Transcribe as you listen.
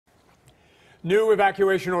New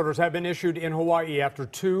evacuation orders have been issued in Hawaii after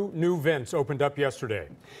 2 new vents opened up yesterday.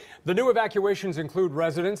 The new evacuations include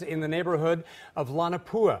residents in the neighborhood of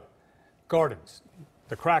Lanipuna Gardens.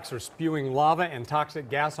 The cracks are spewing lava and toxic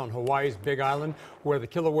gas on Hawaii's Big Island, where the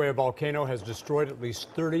Kilauea volcano has destroyed at least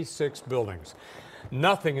 36 buildings.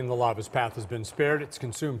 Nothing in the lava's path has been spared. It's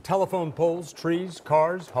consumed telephone poles, trees,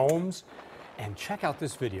 cars, homes. And check out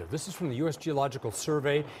this video. This is from the U.S. Geological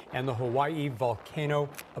Survey and the Hawaii Volcano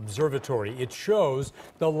Observatory. It shows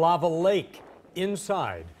the lava lake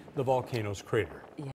inside the volcano's crater.